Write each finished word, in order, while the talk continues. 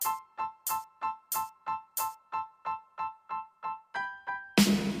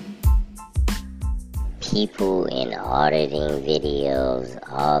People in auditing videos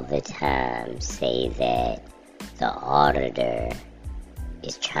all the time say that the auditor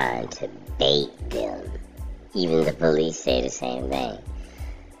is trying to bait them. Even the police say the same thing.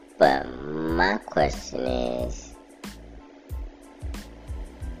 But my question is,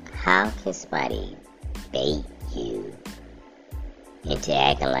 how can somebody bait you into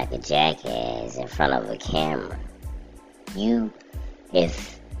acting like a jackass in front of a camera?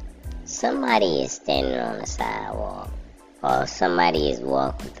 If somebody is standing on a sidewalk, or somebody is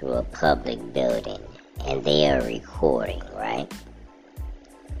walking through a public building, and they are recording, right?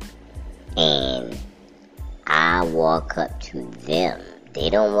 And I walk up to them. They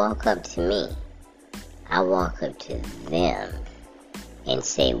don't walk up to me. I walk up to them and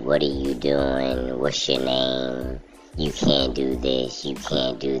say, what are you doing? What's your name? You can't do this. You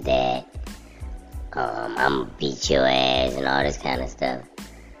can't do that. I'm gonna beat your ass and all this kind of stuff.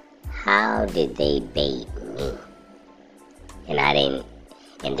 How did they bait me? And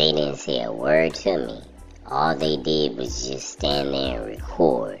they didn't say a word to me. All they did was just stand there and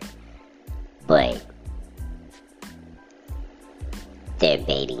record. But they're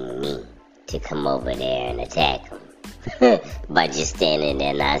baiting me to come over there and attack them by just standing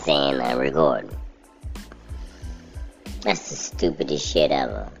there not saying nothing, recording. That's the stupidest shit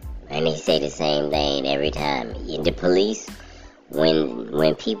ever. And they say the same thing every time. The police,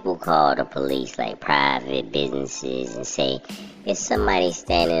 when people call the police, like private businesses, and say, if somebody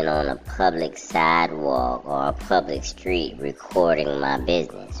standing on a public sidewalk or a public street recording my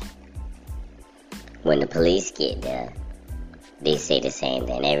business, when the police get there, they say the same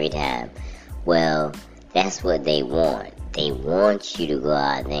thing every time. Well, that's what they want. They want you to go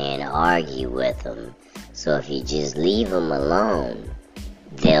out there and argue with them. So if you just leave them alone,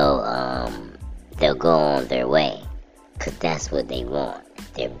 they'll go on their way. Because that's what they want.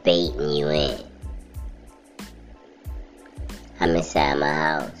 They're baiting you in. I'm inside my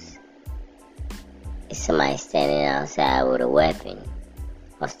house. If somebody's standing outside with a weapon,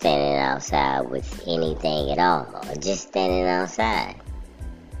 or standing outside with anything at all, or just standing outside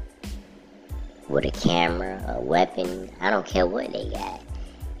with a camera, a weapon, I don't care what they got.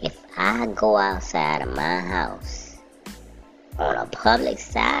 If I go outside of my house on a public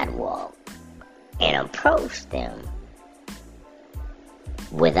sidewalk and approach them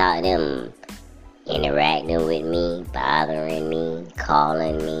without them interacting with me, bothering me,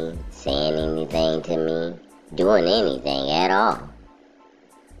 calling me, saying anything to me, doing anything at all,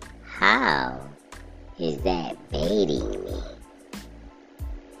 how is that baiting me?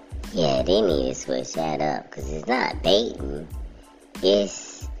 Yeah, they need to switch that up, because it's not baiting.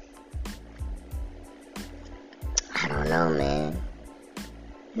 It's, I don't know, man.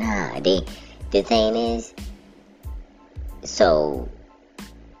 Nah, the thing is, so,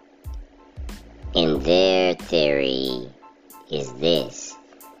 in their theory is this.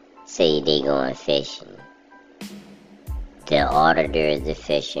 Say they going fishing. The auditor is the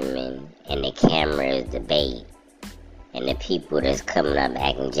fisherman, and the camera is the bait. And the people that's coming up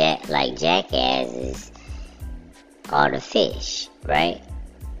acting like jackasses are the fish, right?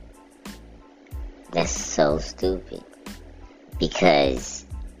 That's so stupid. Because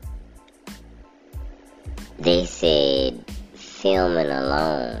they said filming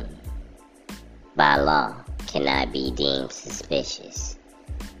alone by law cannot be deemed suspicious.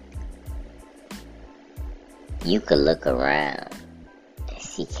 You could look around and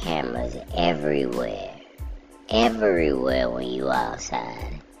see cameras everywhere when you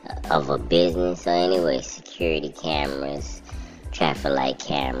outside of a business or anyway. Security cameras, traffic light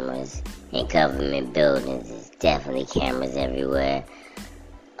cameras, in government buildings. There's definitely cameras everywhere.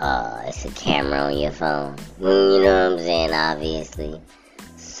 It's a camera on your phone. You know what I'm saying? Obviously.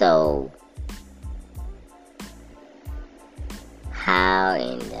 So, how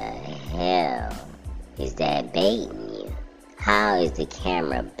in the hell is that baiting you? How is the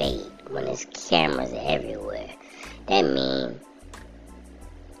camera bait when there's cameras everywhere? That means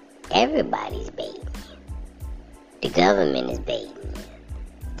everybody's baiting you. The government is baiting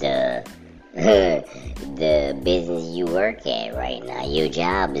you. The business you work at right now, your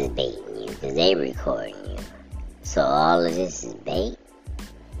job is baiting you because they recording you. So all of this is bait?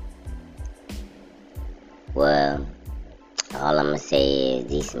 Well, all I'm gonna say is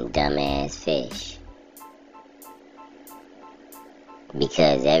these some dumbass fish.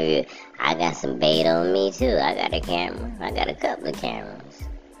 Because I got some bait on me too. I got a camera. I got a couple of cameras.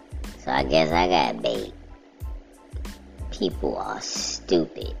 So I guess I got bait. People are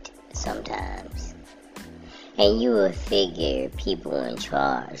stupid sometimes. And you would figure people in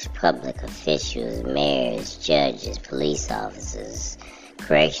charge, public officials, mayors, judges, police officers,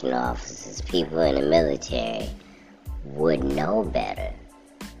 correctional officers, people in the military would know better.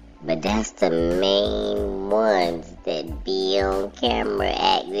 But that's the main ones that be on camera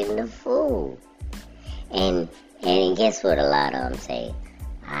acting the fool. And guess what a lot of them say?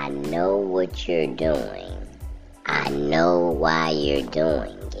 I know what you're doing. I know why you're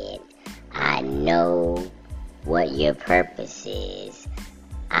doing it. I know what your purpose is.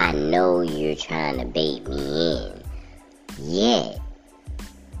 I know you're trying to bait me in. Yet,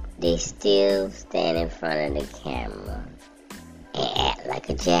 they still stand in front of the camera and act like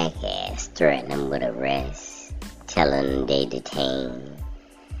a jackass, threaten them with arrest, telling them they detained,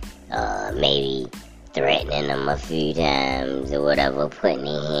 maybe threatening them a few times or whatever, putting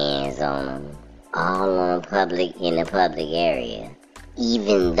their hands on them, all in the public area,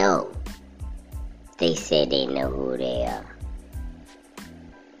 even though they said they know who they are.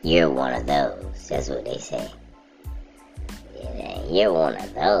 You're one of those. That's what they say. Yeah, you're one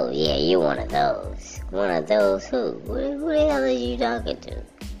of those. Yeah, you're one of those. One of those who? Who the hell are you talking to?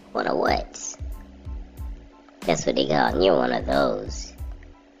 One of what? That's what they call them. You're one of those.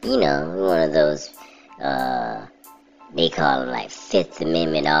 You know, one of those, they call them like Fifth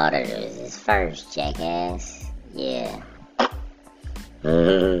Amendment auditors. It's first, jackass. Yeah.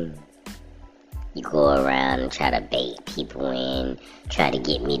 You go around and try to bait people in, try to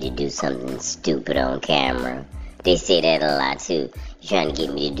get me to do something stupid on camera. They say that a lot too. You're trying to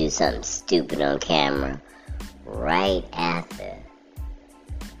get me to do something stupid on camera. Right after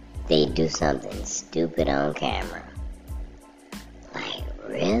they do something stupid on camera. Like,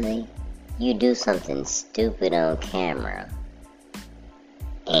 really? You do something stupid on camera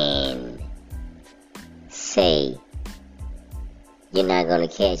and say, you're not gonna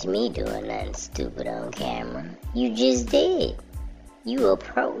catch me doing nothing stupid on camera. You just did. You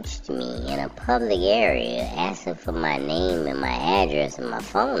approached me in a public area asking for my name and my address and my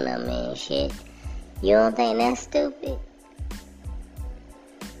phone number and shit. You don't think that's stupid?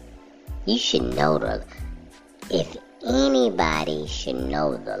 You should know if anybody should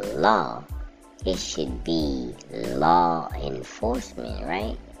know the law, it should be law enforcement,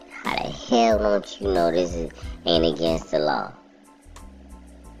 right? How the hell don't you know this ain't against the law?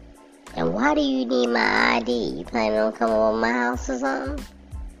 And why do you need my ID? You planning on coming over my house or something?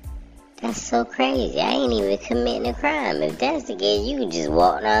 That's so crazy. I ain't even committing a crime. If that's the case, you can just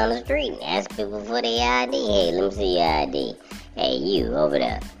walk down the street and ask people for their ID. Hey, let me see your ID. Hey, you over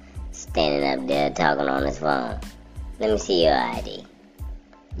there, standing up there talking on his phone. Let me see your ID.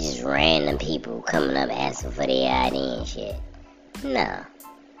 Just random people coming up asking for their ID and shit. No.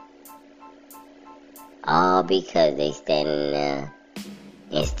 All because they standing there.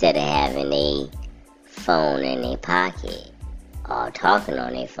 Instead of having a phone in their pocket or talking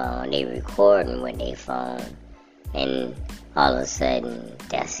on their phone, they recording with their phone, and all of a sudden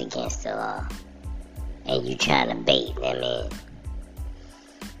that's against the law, and you trying to bait them in.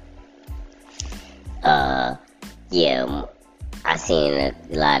 Yeah, I seen a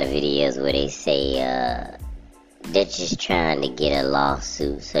lot of videos where they say they're just trying to get a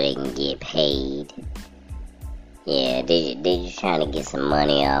lawsuit so they can get paid. Yeah, they just trying to get some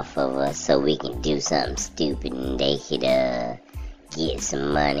money off of us so we can do something stupid and they could get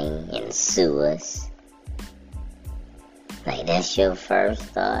some money and sue us. Like, that's your first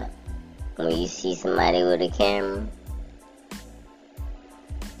thought when you see somebody with a camera?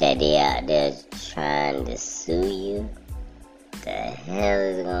 That they out there trying to sue you? The hell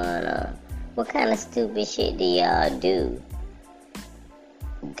is going on? What kind of stupid shit do y'all do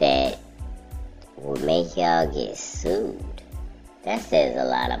that would make y'all get sued? That says a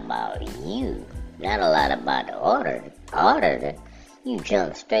lot about you, not a lot about the auditor. You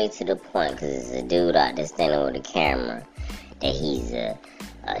jump straight to the point because it's a dude out there standing with a camera that he's a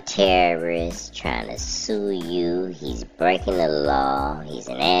terrorist trying to sue you. He's breaking the law. He's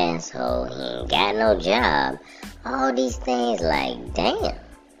an asshole. He ain't got no job. All these things, like, damn.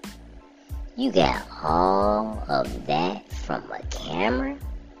 You got all of that from a camera?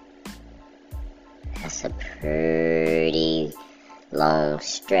 That's a pretty long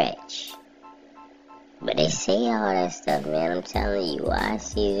stretch. But they say all that stuff, man. I'm telling you,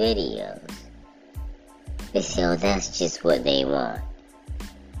 watch these videos. They say, oh, that's just what they want.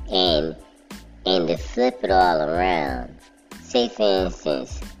 And to flip it all around, say for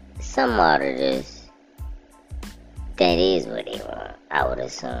instance, some auditors, that is what they want, I would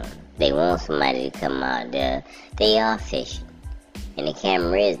assume. They want somebody to come out there. They are fishing. And the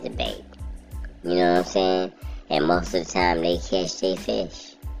camera is the bait. You know what I'm saying? And most of the time they catch their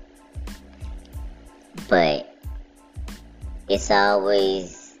fish. But it's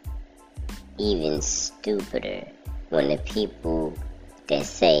always even stupider when the people that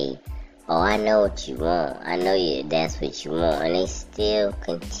say, oh, I know what you want. I know that's what you want. And they still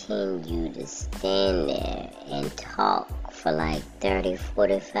continue to stand there and talk for like 30,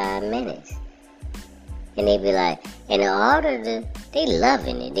 45 minutes. And they be like, and the auditor, they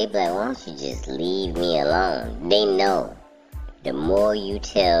loving it. They be like, why don't you just leave me alone? They know the more you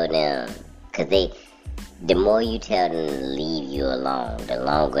tell them, the more you tell them to leave you alone, the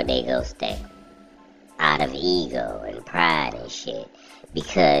longer they go stay. Out of ego and pride and shit.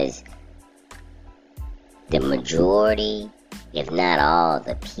 Because the majority, if not all,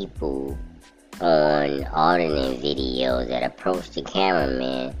 the people on auditing videos that approach the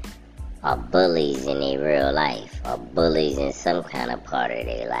cameraman are bullies in their real life, or bullies in some kind of part of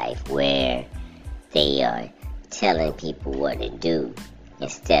their life where they are telling people what to do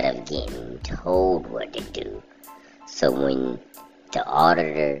instead of getting told what to do. So when the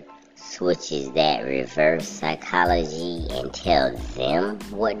auditor switches that reverse psychology and tells them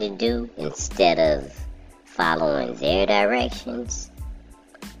what to do instead of following their directions,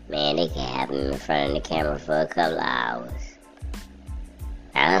 man, they can have them in front of the camera for a couple of hours.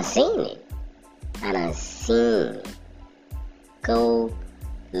 I done seen it. Go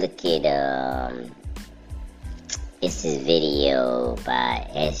look at, it's this video by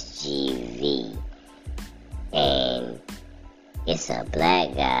SGV, and it's a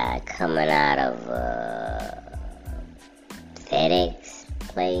black guy coming out of a FedEx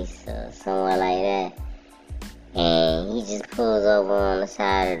place or somewhere like that, and he just pulls over on the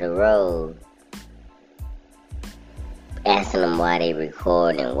side of the road, asking them why they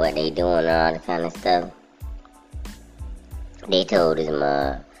recording, what they doing, and all that kind of stuff. They told him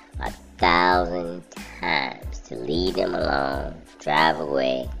 1,000 times to leave them alone, drive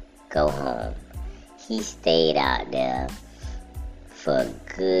away, go home. He stayed out there for a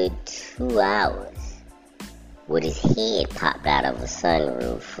good 2 hours with his head popped out of a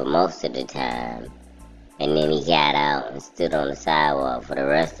sunroof for most of the time, and then he got out and stood on the sidewalk for the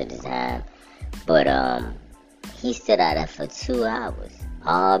rest of the time. But he stood out there for 2 hours,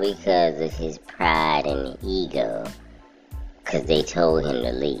 all because of his pride and ego, because they told him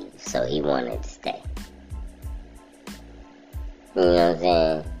to leave, so he wanted to stay. You know what I'm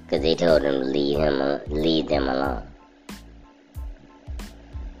saying? Because they told him to leave them alone.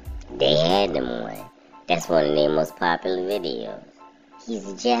 They had them on. That's one of their most popular videos. He's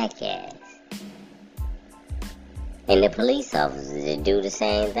a jackass. And the police officers do the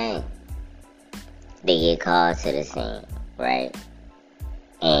same thing. They get called to the scene, right?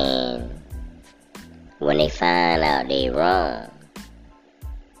 And when they find out they wrong,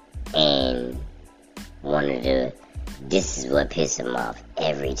 and this is what pisses them off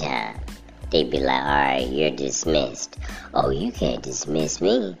every time. They be like, alright, you're dismissed. Oh, you can't dismiss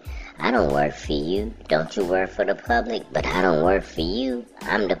me. I don't work for you. Don't you work for the public? But I don't work for you.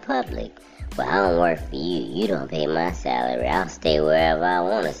 I'm the public. Well, I don't work for you. You don't pay my salary. I'll stay wherever I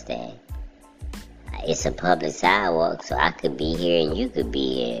want to stay. It's a public sidewalk, so I could be here and you could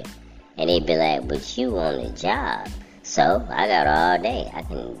be here. And they be like, but you on the job. So I got all day. I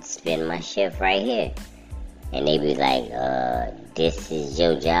can spend my shift right here. And they be like, this is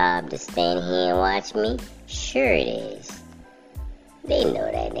your job to stand here and watch me? Sure it is. They know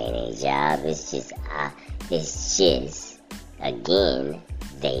that ain't their job. It's just, again,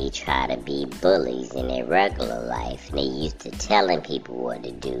 they try to be bullies in their regular life. And they used to telling people what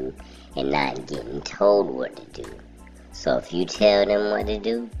to do and not getting told what to do. So if you tell them what to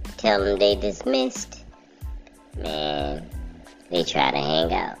do, tell them they dismissed, man, they try to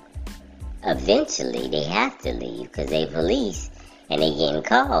hang out. Eventually, they have to leave because they police and they getting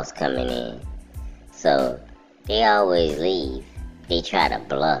calls coming in. So they always leave. They try to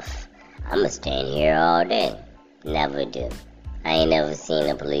bluff. I'ma stand here all day. Never do. I ain't never seen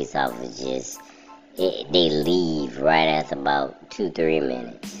a police officer they leave right after about 2-3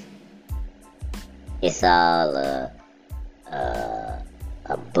 minutes. It's all a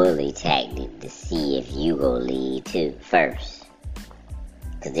bully tactic to see if you go leave too first.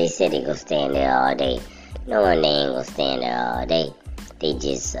 Cause they said they gonna stand there all day. Knowing they ain't gonna stand there all day. They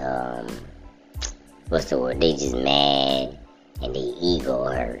just what's the word? They just mad and their ego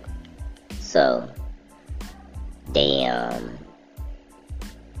hurt. So they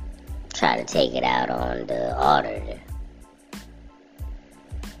try to take it out on the auditor.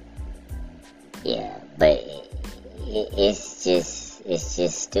 Yeah, but it's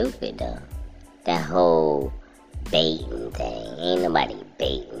just stupid though. That whole baiting thing. Ain't nobody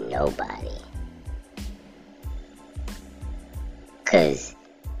baiting nobody. Cause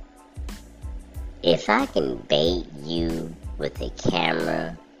if I can bait you with a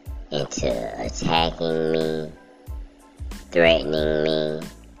camera into attacking me, threatening me,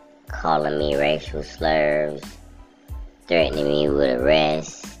 calling me racial slurs, threatening me with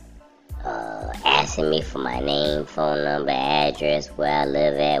arrest, asking me for my name, phone number, address, where I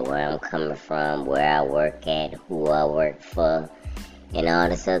live at, where I'm coming from, where I work at, who I work for, and all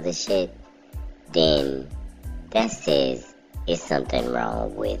this other shit, then that says it's something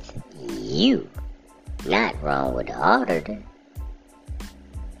wrong with you, not wrong with the auditor.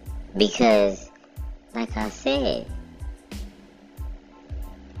 Because, like I said,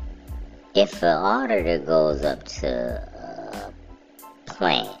 if an auditor goes up to a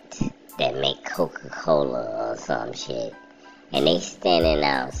plant that make Coca-Cola or some shit, and they standing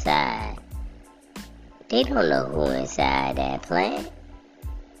outside, they don't know who inside that plant.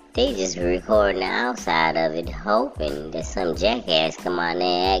 They just recording the outside of it, hoping that some jackass come out there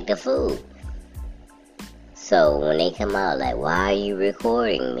and act a fool. So when they come out like, why are you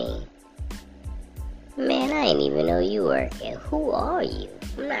recording me? Man, I ain't even know you work here. Who are you?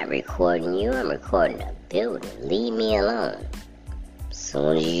 I'm not recording you, I'm recording a building. Leave me alone.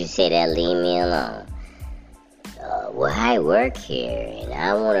 Soon as you say that, leave me alone. Well, I work here, and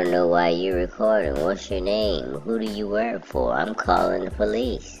I want to know why you're recording. What's your name? Who do you work for? I'm calling the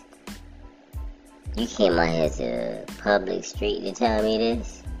police. You came out here to a public street to tell me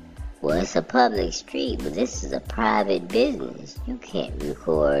this? Well, it's a public street, but this is a private business. You can't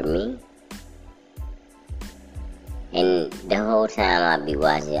record me. And the whole time I be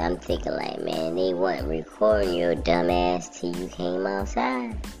watching, I'm thinking like, man, they wasn't recording your dumb ass till you came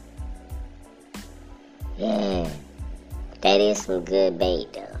outside. Yeah, that is some good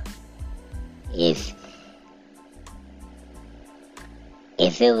bait though. If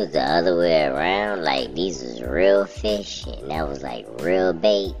it was the other way around, like these was real fish and that was like real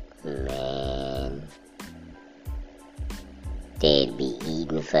bait, man, they'd be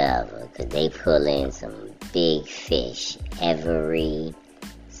eating forever, cause they pull in some big fish every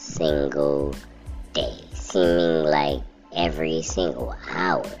single day, seeming like every single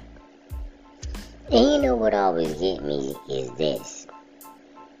hour. And you know what always get me is this: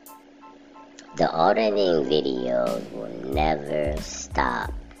 the auditing videos will never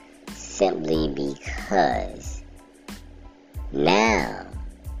stop, simply because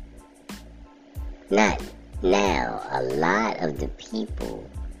a lot of the people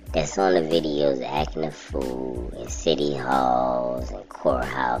that's on the videos acting a fool in city halls and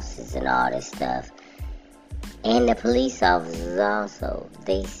courthouses and all this stuff, and the police officers also,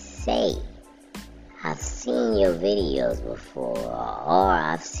 they say, I've seen your videos before, or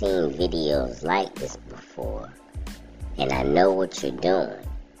I've seen videos like this before, and I know what you're doing,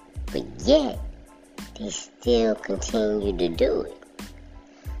 but yet they still continue to do it.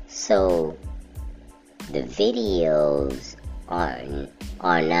 So the videos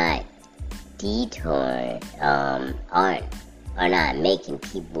are not detouring, are not making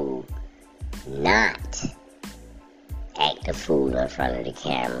people not act a fool in front of the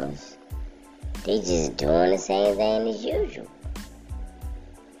cameras. They just doing the same thing as usual.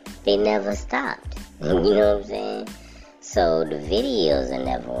 They never stopped. You know what I'm saying? So the videos are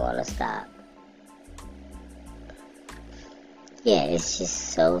never gonna stop. Yeah, it's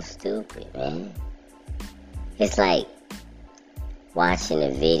just so stupid, man. It's like watching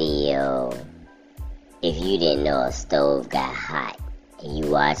a video. If you didn't know a stove got hot, and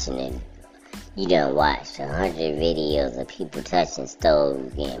you watching it, you done watched 100 videos of people touching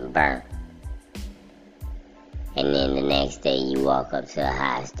stoves getting burnt. And then the next day you walk up to a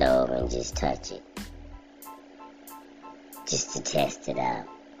hot stove and just touch it. Just to test it out.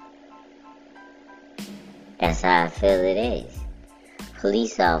 That's how I feel it is.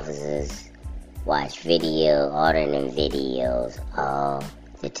 Police officers watch auditing videos all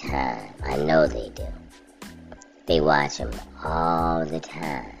the time. I know they do. They watch them all the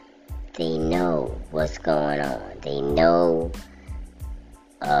time. They know what's going on. They know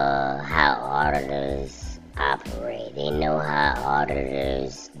how auditors operate. They know how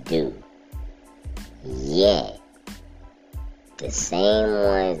auditors do. Yet, the same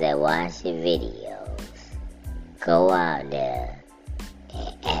ones that watch the videos go out there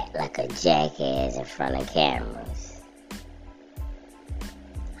and act like a jackass in front of cameras.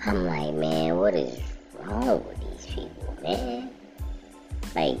 I'm like, man, what is wrong with these people, man?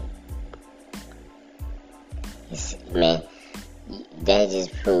 Like, man, that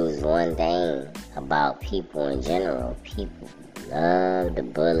just proves one thing about people in general. People love to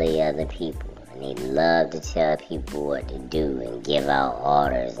bully other people, and they love to tell people what to do and give out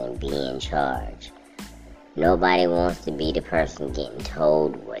orders and be in charge. Nobody wants to be the person getting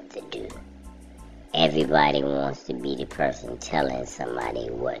told what to do. Everybody wants to be the person telling somebody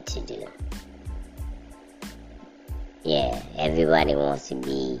what to do. Yeah, everybody wants to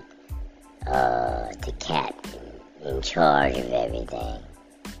be the captain, in charge of everything.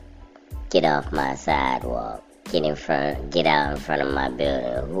 Get off my sidewalk. Get out in front of my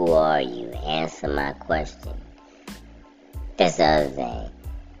building. Who are you? Answer my question. That's the other thing.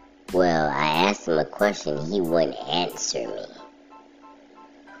 Well, I asked him a question, he wouldn't answer me.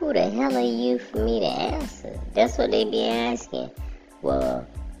 Who the hell are you for me to answer? That's what they be asking. Well,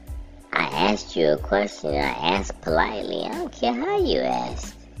 I asked you a question, I asked politely. I don't care how you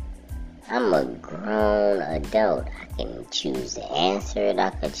asked. I'm a grown adult. I can choose to answer it, I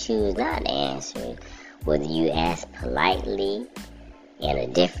can choose not to answer it. Whether you ask politely, in a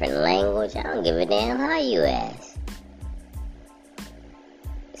different language, I don't give a damn how you ask.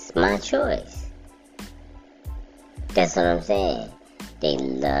 It's my choice. That's what I'm saying. They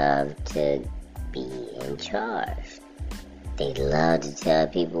love to be in charge. They love to tell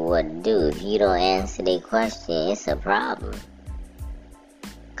people what to do. If you don't answer their question, it's a problem.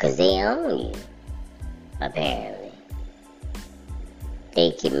 Because they own you, apparently.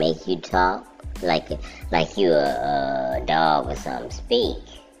 They can make you talk like you a dog or something. Speak,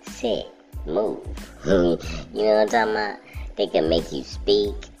 sit, move. You know what I'm talking about? They can make you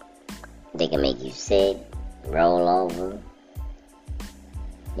speak. They can make you sit, roll over.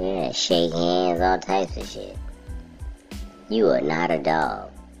 Yeah, shake hands, all types of shit. You are not a dog.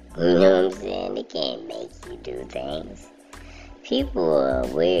 You know what I'm saying? They can't make you do things. People are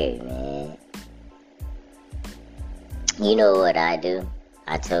weird, man. You know what I do?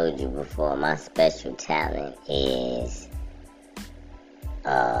 I told you before, my special talent is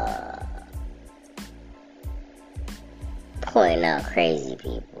pointing out crazy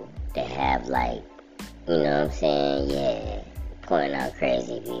people that have like, you know what I'm saying? Yeah, pointing out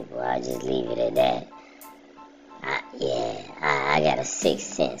crazy people. I'll just leave it at that. I got a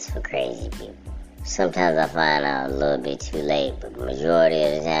sixth sense for crazy people. Sometimes I find out a little bit too late, but the majority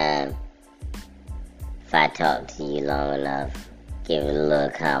of the time, if I talk to you long enough, give it a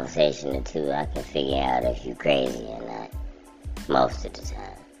little conversation or two, I can figure out if you're crazy or not. Most of the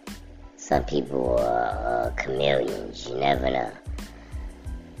time. Some people are chameleons, you never know.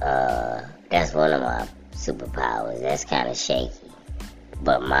 That's one of my superpowers. That's kind of shaky.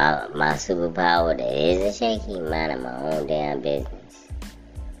 But my superpower that isn't shaky, minding my own damn business.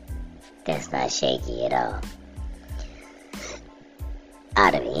 That's not shaky at all.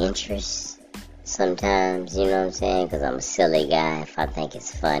 Out of interest, sometimes, you know what I'm saying? Because I'm a silly guy. If I think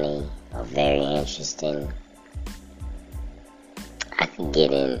it's funny or very interesting, I could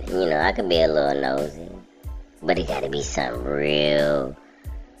get in, I could be a little nosy. But it gotta be something real,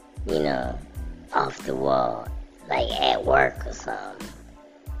 off the wall. Like at work or something.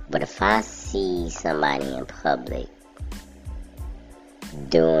 But if I see somebody in public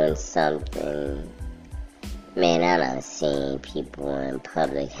doing something, man, I done seen people in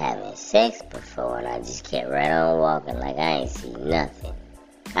public having sex before, and I just kept right on walking like I ain't seen nothing.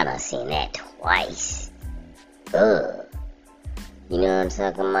 I done seen that twice. Ugh. You know what I'm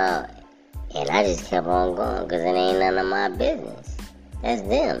talking about? And I just kept on going because it ain't none of my business. That's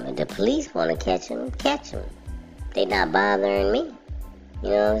them. If the police want to catch them, catch them. They not bothering me. You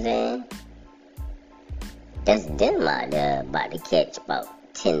know what I'm saying? That's them out there about to catch about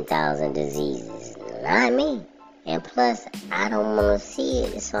 10,000 diseases. Not me. And plus, I don't want to see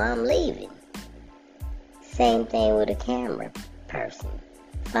it, so I'm leaving. Same thing with a camera person.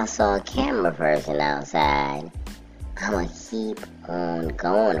 If I saw a camera person outside, I'ma keep on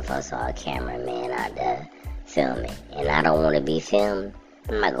going. If I saw a cameraman out there filming and I don't want to be filmed,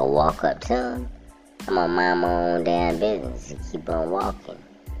 I'm not gonna walk up to him. I'm gonna mind my own damn business and keep on walking.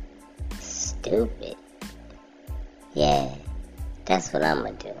 Stupid. Yeah, that's what I'm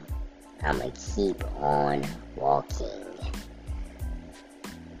gonna do. I'm gonna keep on walking.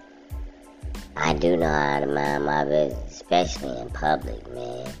 I do know how to mind my business, especially in public,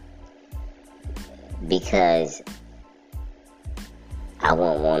 man. Because I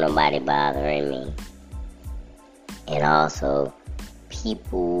won't want nobody bothering me. And also,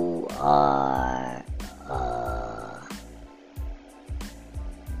 people are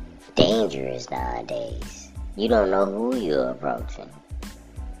dangerous nowadays. You don't know who you're approaching.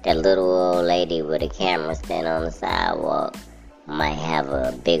 That little old lady with a camera standing on the sidewalk might have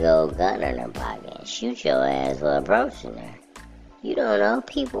a big old gun in her pocket and shoot your ass for approaching her. You don't know.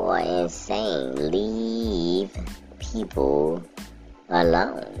 People are insane. Leave people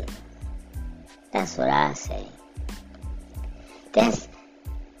alone. That's what I say. That's,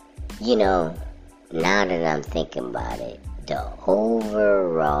 now that I'm thinking about it, the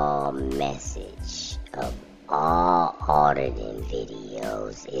overall message of all auditing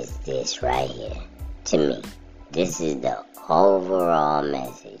videos is this right here, to me. This is the overall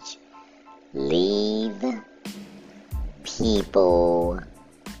message. Leave people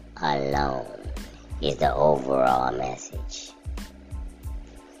alone is the overall message.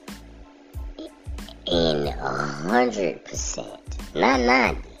 And 100%, not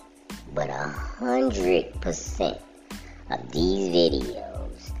 90, but 100% of these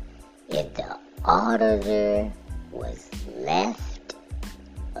videos, if the auditor was left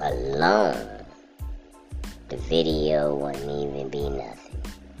alone, the video wouldn't even be nothing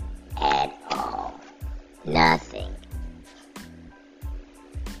at all. Nothing.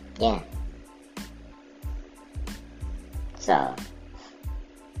 Yeah. So,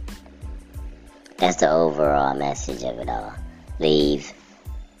 that's the overall message of it all. Leave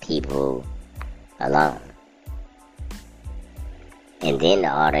people alone. And then the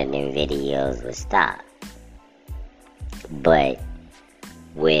auditing videos would stop. But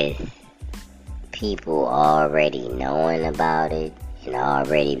with people already knowing about it and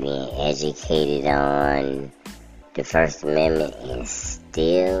already being educated on the First Amendment and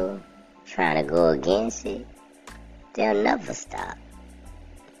still trying to go against it, they'll never stop.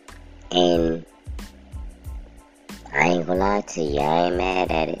 And I ain't gonna lie to you, I ain't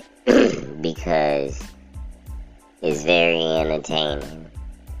mad at it because it's very entertaining,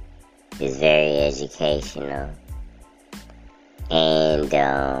 it's very educational,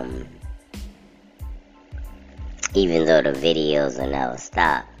 and even though the videos will never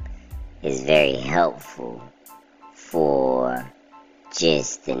stop, it's very helpful for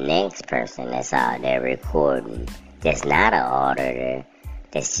just the next person that's out there recording, that's not an auditor,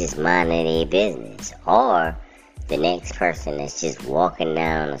 that's just minding their business, or the next person that's just walking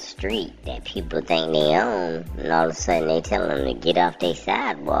down the street that people think they own, and all of a sudden they tell them to get off their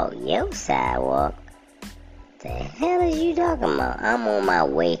sidewalk. Your sidewalk? The hell is you talking about? I'm on my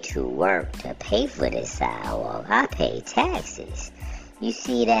way to work to pay for this sidewalk. I pay taxes. You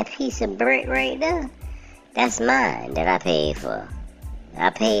see that piece of brick right there? That's mine that I paid for.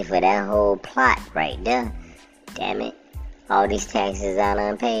 I paid for that whole plot right there. Damn it. All these taxes I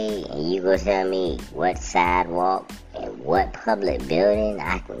done paid, and you go tell me what sidewalk and what public building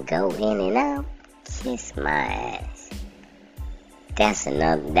I can go in and out? Kiss my ass. That's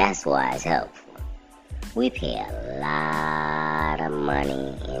why it's helpful. We pay a lot of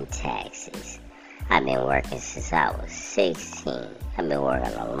money in taxes. I've been working since I was 16. I've been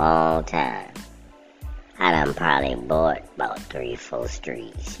working a long time. I done probably bought about 3-4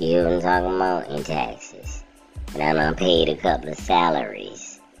 streets. You know what I'm talking about? In taxes. And I done paid a couple of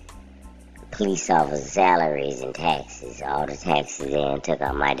salaries. Police officer salaries and taxes. All the taxes they done took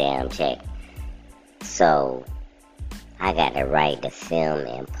out my damn check. So, I got the right to film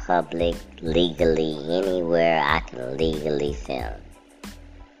in public, legally, anywhere I can legally film.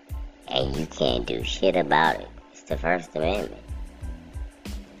 And you can't do shit about it. It's the First Amendment.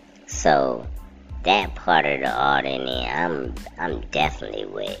 So, that part of the auditing, I'm definitely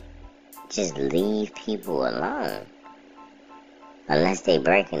with. Just leave people alone. Unless they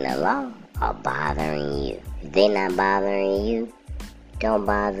breaking the law or bothering you. If they not bothering you, don't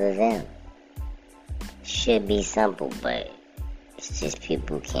bother them. Should be simple, but it's just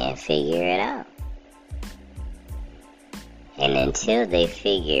people can't figure it out. And until they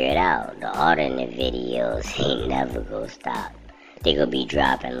figure it out, the auditing videos ain't never gonna stop. They gonna be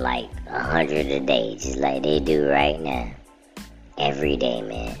dropping like 100 a day, just like they do right now. Every day,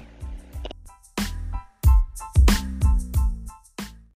 man.